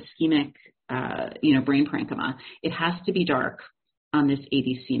 true ischemic, brain parenchyma, it has to be dark on this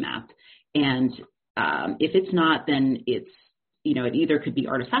ADC map. And if it's not, then it's, it either could be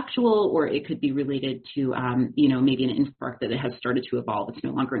artifactual or it could be related to, maybe an infarct that it has started to evolve. It's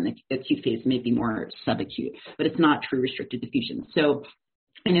no longer in the acute phase, maybe more subacute, but it's not true restricted diffusion. So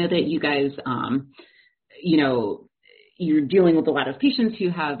I know that you guys, you're dealing with a lot of patients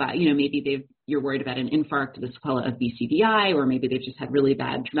who have, maybe you're worried about an infarct, the sequela of BCVI, or maybe they've just had really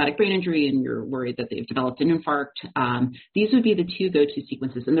bad traumatic brain injury and you're worried that they've developed an infarct. These would be the two go-to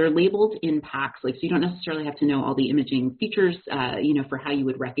sequences, and they're labeled in packs, so you don't necessarily have to know all the imaging features, for how you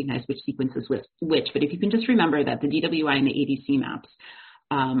would recognize which sequence is which. But if you can just remember that the DWI and the ADC maps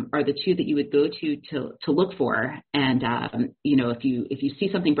are the two that you would go to look for. And, if you see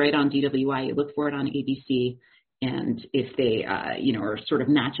something bright on DWI, you look for it on ADC. And if they, are sort of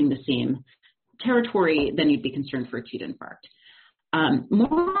matching the same territory, then you'd be concerned for acute infarct.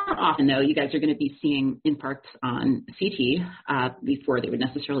 More often, though, you guys are going to be seeing infarcts on CT before they would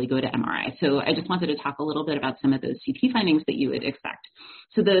necessarily go to MRI. So I just wanted to talk a little bit about some of those CT findings that you would expect.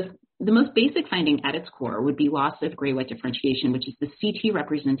 So the most basic finding at its core would be loss of gray-white differentiation, which is the CT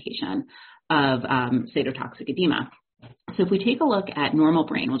representation of cytotoxic edema. So if we take a look at normal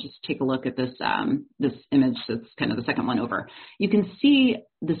brain, we'll just take a look at this image that's kind of the second one over. You can see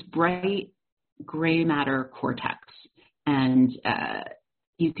this bright gray matter cortex, and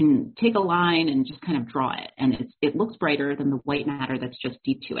you can take a line and just kind of draw it, and it looks brighter than the white matter that's just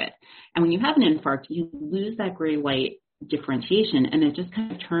deep to it. And when you have an infarct, you lose that gray-white differentiation, and it just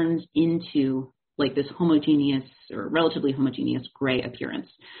kind of turns into like this homogeneous or relatively homogeneous gray appearance.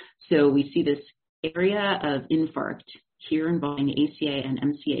 So we see this area of infarct here involving ACA and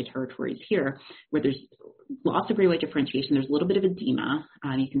MCA territories here, where there's lots of gray-white differentiation. There's a little bit of edema.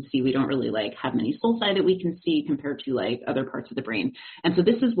 You can see we don't really have many sulci that we can see compared to other parts of the brain. And so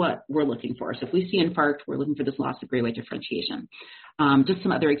this is what we're looking for. So if we see infarct, we're looking for this loss of gray-white differentiation. Just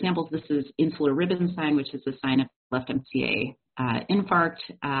some other examples. This is insular ribbon sign, which is the sign of left MCA infarct,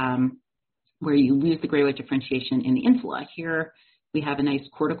 where you lose the gray-white differentiation in the insula. Here we have a nice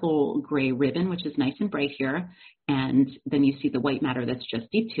cortical gray ribbon, which is nice and bright here. And then you see the white matter that's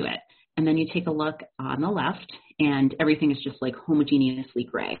just deep to it. And then you take a look on the left, and everything is just homogeneously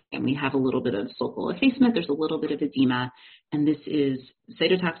gray. And we have a little bit of sulcal effacement. There's a little bit of edema. And this is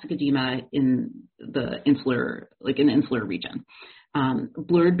cytotoxic edema in the insular region.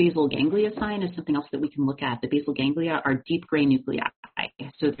 Blurred basal ganglia sign is something else that we can look at. The basal ganglia are deep gray nuclei.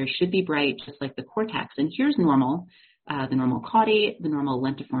 So they should be bright, just like the cortex. And here's normal. The normal caudate, the normal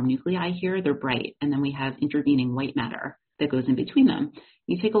lentiform nuclei here, they're bright. And then we have intervening white matter that goes in between them.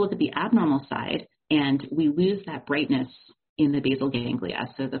 You take a look at the abnormal side, and we lose that brightness in the basal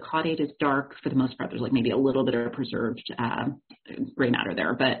ganglia. So the caudate is dark for the most part. There's maybe a little bit of preserved gray matter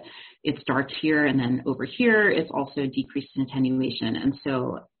there, but it's dark here. And then over here, it's also decreased in attenuation. And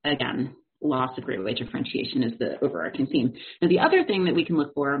so again, loss of gray-white differentiation is the overarching theme. Now, the other thing that we can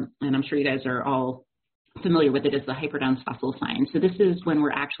look for, and I'm sure you guys are all familiar with it, is the hyperdense vessel sign. So this is when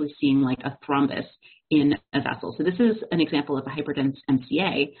we're actually seeing a thrombus in a vessel. So this is an example of a hyperdense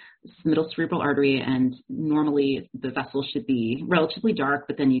MCA. This is the middle cerebral artery, and normally the vessel should be relatively dark,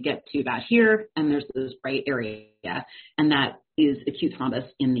 but then you get to about here, and there's this bright area, and that is acute thrombus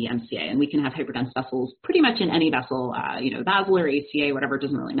in the MCA. And we can have hyperdense vessels pretty much in any vessel, basilar, ACA, whatever, it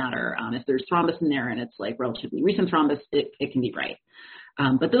doesn't really matter. If there's thrombus in there and it's relatively recent thrombus, it can be bright.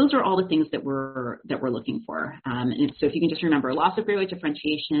 But those are all the things that we're looking for. And so if you can just remember loss of gray-white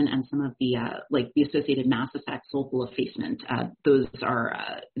differentiation and some of the the associated mass effect, sulcal effacement, those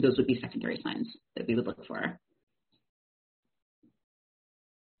would be secondary signs that we would look for.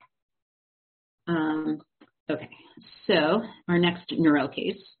 Okay, so our next neuro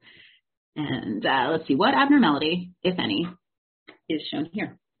case, and let's see, what abnormality, if any, is shown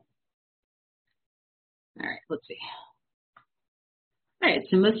here? All right, let's see. All right,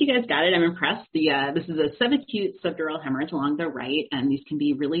 so most of you guys got it. I'm impressed. This is a subacute subdural hemorrhage along the right, and these can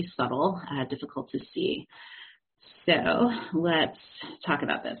be really subtle, difficult to see. So let's talk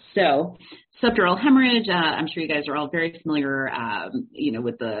about this. So subdural hemorrhage, I'm sure you guys are all very familiar,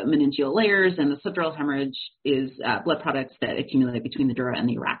 with the meningeal layers, and the subdural hemorrhage is blood products that accumulate between the dura and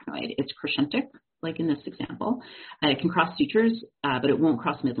the arachnoid. It's crescentic, like in this example. It can cross sutures, but it won't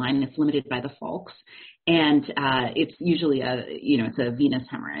cross midline, and it's limited by the falx. And it's usually it's a venous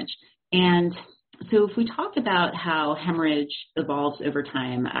hemorrhage. And So if we talk about how hemorrhage evolves over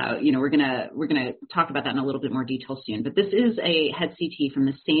time, we're gonna talk about that in a little bit more detail soon. But this is a head CT from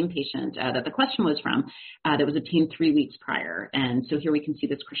the same patient that the question was from, that was obtained 3 weeks prior. And so here we can see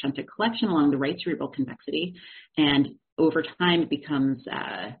this crescentic collection along the right cerebral convexity, and over time it becomes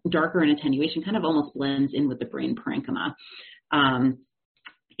darker in attenuation, kind of almost blends in with the brain parenchyma,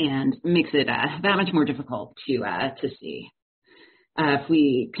 and makes it that much more difficult to see. If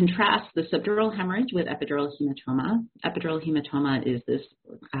we contrast the subdural hemorrhage with epidural hematoma is this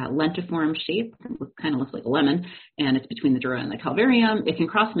lentiform shape. It kind of looks like a lemon, and it's between the dura and the calvarium. It can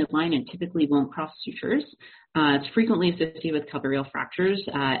cross midline and typically won't cross sutures. It's frequently associated with calvarial fractures,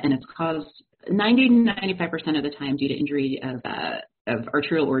 and it's caused 90 to 95% of the time due to injury of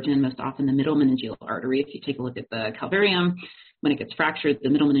arterial origin, most often the middle meningeal artery. If you take a look at the calvarium, when it gets fractured, the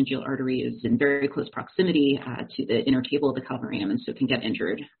middle meningeal artery is in very close proximity to the inner table of the calvarium, and so can get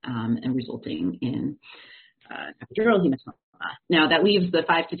injured and resulting in epidural hematoma. Now, that leaves the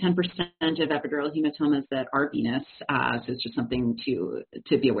 5 to 10% of epidural hematomas that are venous, so it's just something to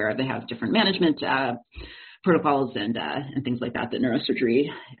be aware of. They have different management protocols and things like that neurosurgery,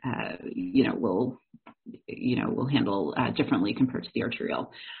 will handle differently compared to the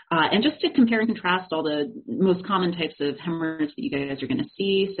arterial. And just to compare and contrast all the most common types of hemorrhage that you guys are going to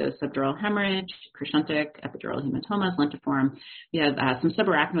see, so subdural hemorrhage, crescentic, epidural hematomas, lentiform. We have some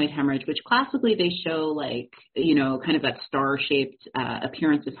subarachnoid hemorrhage, which classically they show kind of that star-shaped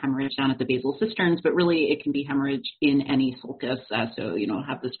appearance of hemorrhage down at the basal cisterns, but really it can be hemorrhage in any sulcus, so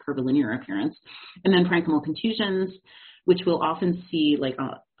have this curvilinear appearance. And then parenchymal contusions, which we'll often see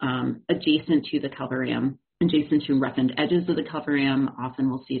adjacent to the calvarium, adjacent to roughened edges of the calvarium. Often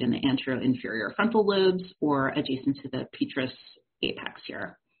we'll see it in the anteroinferior frontal lobes or adjacent to the petrous apex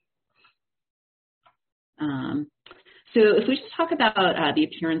here. So if we just talk about the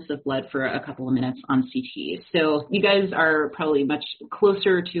appearance of blood for a couple of minutes on CT. So you guys are probably much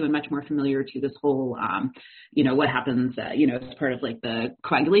closer to and much more familiar to this whole, what happens, as part of the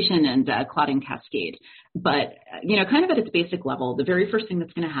coagulation and clotting cascade. But, kind of at its basic level, the very first thing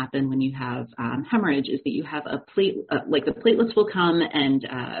that's going to happen when you have hemorrhage is that you have a plate, the platelets will come and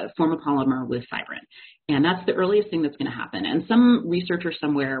form a polymer with fibrin. And that's the earliest thing that's going to happen. And some researcher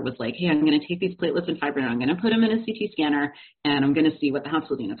somewhere was like, hey, I'm going to take these platelets and fibrin, I'm going to put them in a CT scanner, and I'm going to see what the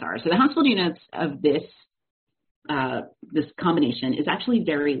Hounsfield units are. So the Hounsfield units of this combination is actually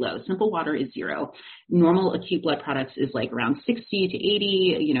very low. Simple water is 0. Normal acute blood products is around 60 to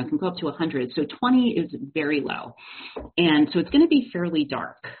 80, can go up to 100. So 20 is very low. And so it's going to be fairly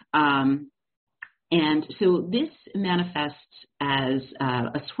dark. And so this manifests as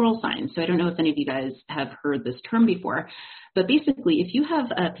a swirl sign. So I don't know if any of you guys have heard this term before, but basically if you have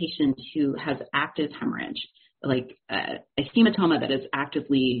a patient who has active hemorrhage, like a hematoma that is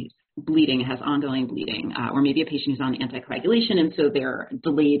actively bleeding, has ongoing bleeding, or maybe a patient who's on anticoagulation and so they're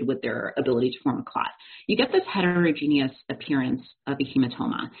delayed with their ability to form a clot, you get this heterogeneous appearance of a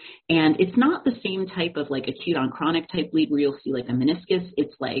hematoma. And it's not the same type of acute on chronic type bleed where you'll see a meniscus.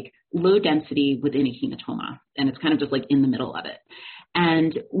 It's low density within a hematoma, and it's kind of just in the middle of it.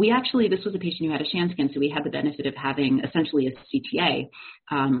 And this was a patient who had a Shan scan, so we had the benefit of having essentially a CTA.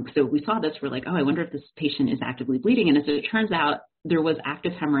 So we saw this, we're like, oh, I wonder if this patient is actively bleeding. And as it turns out, there was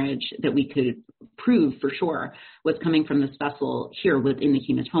active hemorrhage that we could prove for sure was coming from this vessel here within the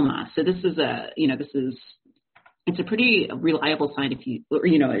hematoma. So this is it's a pretty reliable sign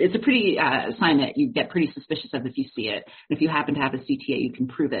it's a pretty sign that you get pretty suspicious of if you see it. And if you happen to have a CTA, you can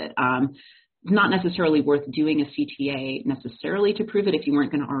prove it. Not necessarily worth doing a CTA necessarily to prove it if you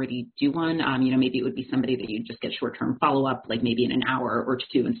weren't going to already do one. Maybe it would be somebody that you just get short-term follow-up, maybe in an hour or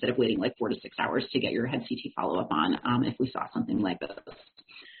two instead of waiting 4 to 6 hours to get your head CT follow-up on if we saw something like this.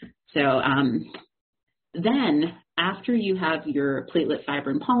 So then after you have your platelet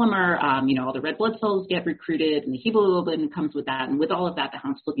fibrin polymer, all the red blood cells get recruited and the hemoglobin comes with that. And with all of that, the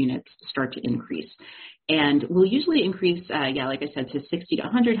Hounsfield units start to increase. And we'll usually increase, like I said, to 60 to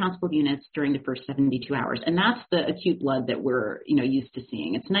 100 Hounsfield units during the first 72 hours. And that's the acute blood that we're, used to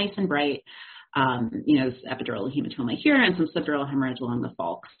seeing. It's nice and bright, epidural hematoma here and some subdural hemorrhage along the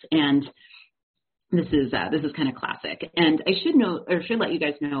falx. And this is kind of classic. And I should let you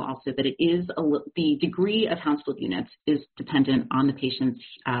guys know also that it is the degree of Hounsfield units is dependent on the patient's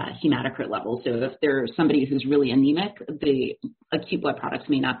hematocrit level. So if there's somebody who's really anemic, the acute blood products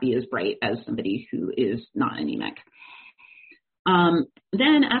may not be as bright as somebody who is not anemic.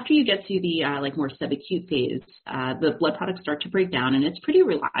 Then after you get to the more subacute phase, the blood products start to break down, and it's pretty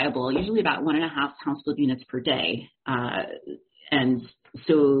reliable, usually about 1.5 Hounsfield units per day. And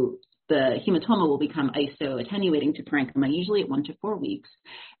so the hematoma will become isoattenuating to parenchyma, usually at 1 to 4 weeks,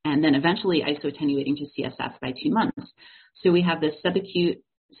 and then eventually isoattenuating to CSF by 2 months. So we have this subacute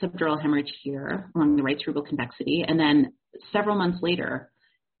subdural hemorrhage here along the right cerebral convexity, and then several months later,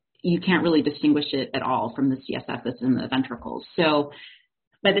 you can't really distinguish it at all from the CSF that's in the ventricles. So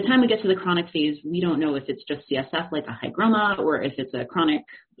by the time we get to the chronic phase, we don't know if it's just CSF like a hygroma or if it's a chronic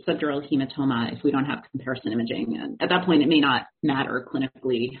subdural hematoma if we don't have comparison imaging. And at that point, it may not matter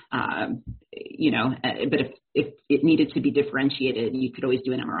clinically, but if it needed to be differentiated, you could always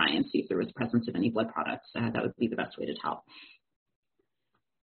do an MRI and see if there was presence of any blood products. That would be the best way to tell.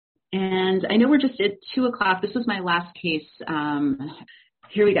 And I know we're just at 2 o'clock. This was my last case.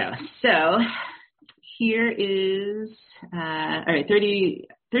 Here we go. So here is, all right,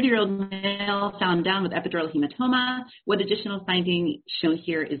 30-year-old male found down with epidural hematoma. What additional finding shown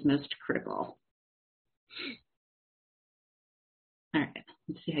here is most critical? All right,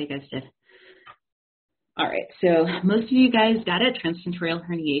 let's see how you guys did. All right, so most of you guys got it, transtentorial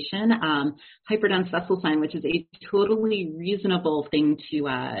herniation, hyperdense vessel sign, which is a totally reasonable thing to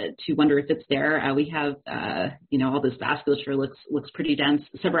wonder if it's there. We have, all this vasculature looks pretty dense.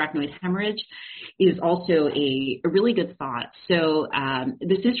 Subarachnoid hemorrhage is also a really good thought. So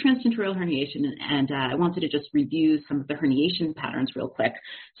this is transtentorial herniation, and I wanted to just review some of the herniation patterns real quick.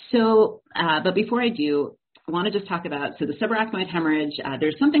 So, but before I do, I want to just talk about, so the subarachnoid hemorrhage,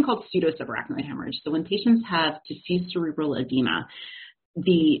 there's something called pseudosubarachnoid hemorrhage. So when patients have diffuse cerebral edema,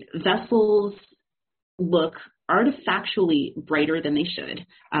 the vessels look artifactually brighter than they should,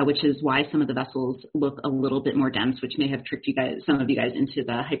 which is why some of the vessels look a little bit more dense, which may have tricked some of you guys into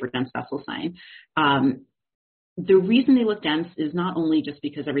the hyperdense vessel sign. The reason they look dense is not only just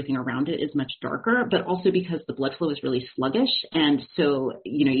because everything around it is much darker, but also because the blood flow is really sluggish. And so,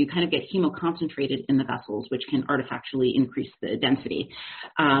 you kind of get hemoconcentrated in the vessels, which can artifactually increase the density.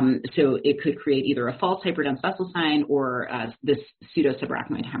 So it could create either a false hyperdense vessel sign or this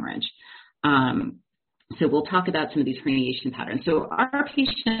pseudo-subarachnoid hemorrhage. So we'll talk about some of these herniation patterns. So our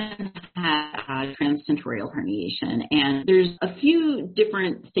patient had transtentorial herniation, and there's a few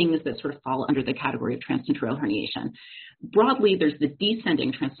different things that sort of fall under the category of transtentorial herniation. Broadly, there's the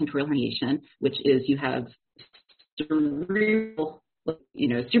descending transtentorial herniation, which is you have cerebral,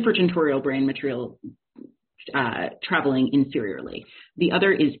 supratentorial brain material traveling inferiorly. The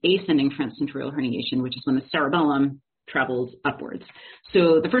other is ascending transtentorial herniation, which is when the cerebellum travels upwards.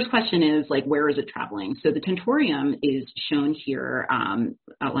 So the first question is, where is it traveling? So the tentorium is shown here,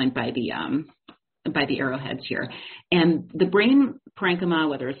 outlined by the arrowheads here. And the brain parenchyma,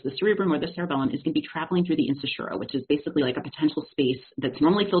 whether it's the cerebrum or the cerebellum, is going to be traveling through the incisura, which is basically like a potential space that's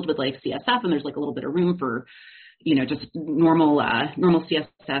normally filled with CSF, and there's a little bit of room for, just normal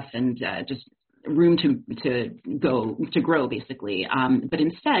CSF and just room to grow basically. But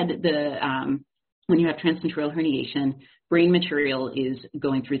instead, when you have transtentorial herniation, brain material is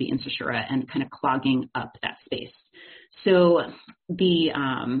going through the incisura and kind of clogging up that space. So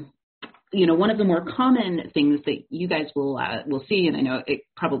one of the more common things that you guys will see, and I know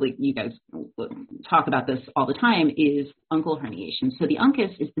you guys will talk about this all the time, is uncal herniation. So the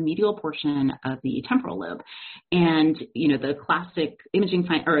uncus is the medial portion of the temporal lobe, and the classic imaging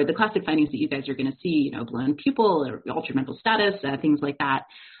the classic findings that you guys are going to see, blown pupil or altered mental status, things like that.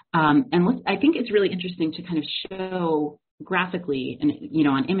 And I think it's really interesting to kind of show graphically and,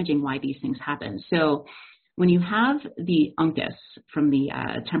 on imaging why these things happen. So when you have the uncus from the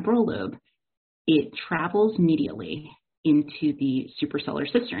temporal lobe, it travels medially into the suprasellar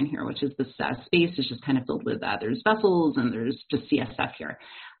cistern here, which is this space is just kind of filled with, there's vessels and there's just CSF here.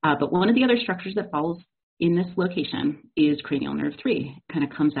 But one of the other structures that falls in this location is cranial nerve 3. It kind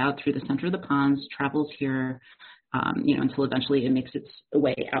of comes out through the center of the pons, travels here, until eventually it makes its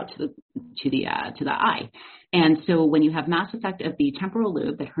way out to the eye. And so when you have mass effect of the temporal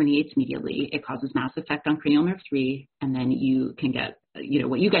lobe that herniates medially, it causes mass effect on cranial nerve 3, and then you can get,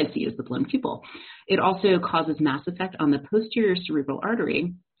 what you guys see is the blown pupil. It also causes mass effect on the posterior cerebral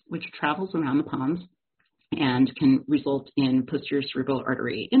artery, which travels around the pons and can result in posterior cerebral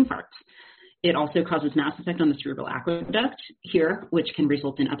artery infarct. It also causes mass effect on the cerebral aqueduct here, which can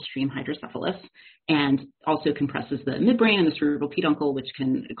result in upstream hydrocephalus, and also compresses the midbrain and the cerebral peduncle, which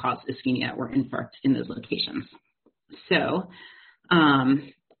can cause ischemia or infarct in those locations. So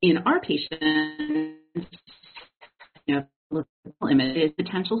in our patient, image,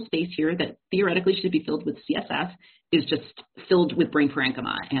 potential space here that theoretically should be filled with CSF is just filled with brain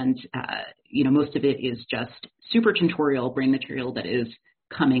parenchyma, and most of it is just supratentorial brain material that is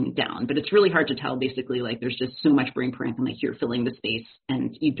coming down. But it's really hard to tell, basically, there's just so much brain parenchyma here filling the space,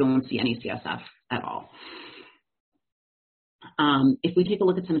 and you don't see any CSF at all. If we take a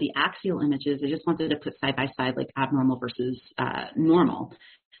look at some of the axial images, I just wanted to put side by side like abnormal versus normal.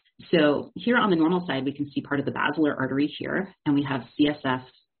 So here on the normal side, we can see part of the basilar artery here, and we have CSF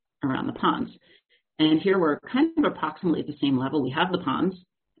around the pons. And here we're kind of approximately at the same level. We have the pons,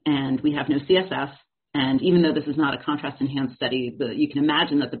 and we have no CSF. And even though this is not a contrast-enhanced study, you can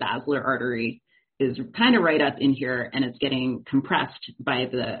imagine that the basilar artery is kind of right up in here, and it's getting compressed by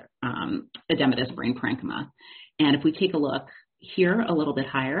the edematous brain parenchyma. And if we take a look here a little bit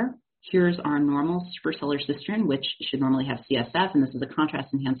higher, here's our normal suprasellar cistern, which should normally have CSF, and this is a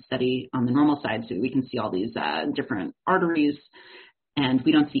contrast-enhanced study on the normal side, so we can see all these different arteries, and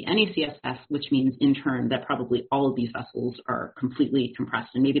we don't see any CSF, which means in turn that probably all of these vessels are completely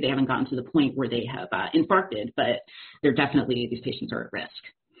compressed, and maybe they haven't gotten to the point where they have infarcted, but they're definitely, these patients are at risk.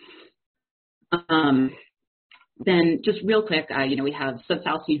 Then just real quick, we have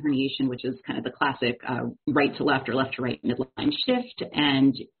subthalamic herniation, which is kind of the classic right to left or left to right midline shift.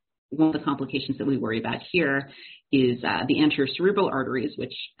 And one of the complications that we worry about here is the anterior cerebral arteries,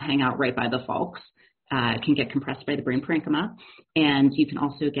 which hang out right by the falx, can get compressed by the brain parenchyma. And you can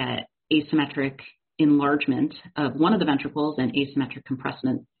also get asymmetric enlargement of one of the ventricles and asymmetric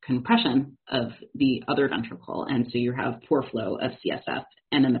compression of the other ventricle. And so you have poor flow of CSF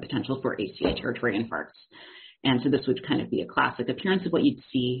and then the potential for ACA territory infarcts. And so this would kind of be a classic appearance of what you'd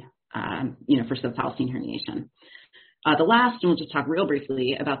see, for subthalamic herniation. The last, and we'll just talk real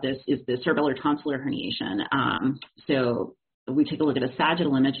briefly about this, is the cerebellar tonsillar herniation. So we take a look at a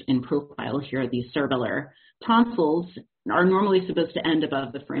sagittal image in profile here. These cerebellar tonsils are normally supposed to end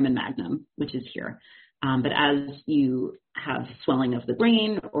above the foramen magnum, which is here. But as you have swelling of the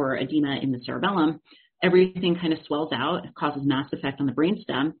brain or edema in the cerebellum, everything kind of swells out, causes mass effect on the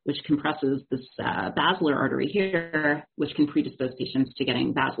brainstem, which compresses this basilar artery here, which can predispose patients to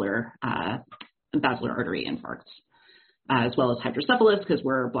getting basilar artery infarcts, as well as hydrocephalus, because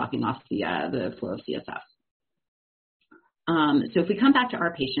we're blocking off the flow of CSF. So if we come back to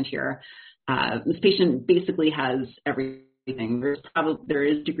our patient here, this patient basically has everything. There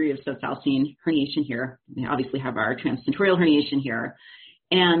is a degree of subthalamic herniation here. We obviously have our transtentorial herniation here,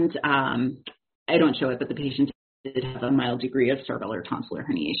 and I don't show it, but the patient did have a mild degree of cerebellar tonsillar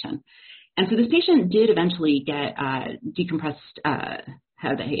herniation. And so this patient did eventually get had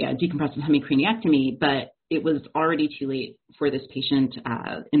a decompressive hemicraniectomy, but it was already too late for this patient.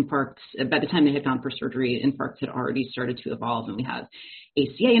 Infarcts, by the time they had gone for surgery, infarcts had already started to evolve, and we have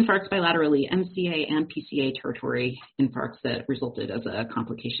ACA infarcts bilaterally, MCA and PCA territory infarcts that resulted as a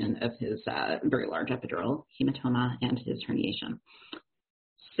complication of his very large epidural hematoma and his herniation.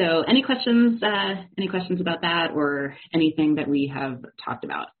 So any questions about that or anything that we have talked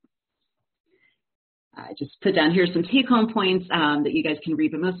about? I just put down here some take-home points that you guys can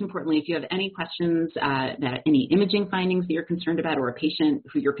read, but most importantly, if you have any questions, any imaging findings that you're concerned about, or a patient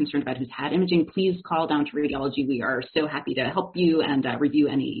who you're concerned about who's had imaging, please call down to radiology. We are so happy to help you and review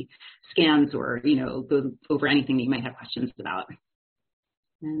any scans or, go over anything that you might have questions about.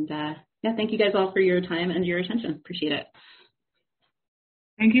 And thank you guys all for your time and your attention. Appreciate it.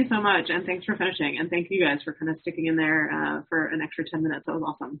 Thank you so much, and thanks for finishing, and thank you guys for kind of sticking in there for an extra 10 minutes. That was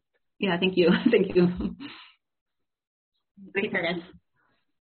awesome. Yeah, thank you. Thank you. Take care, guys.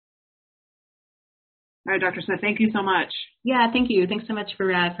 All right, Dr. Smith, thank you so much. Yeah, thank you. Thanks so much for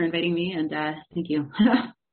inviting me, and thank you.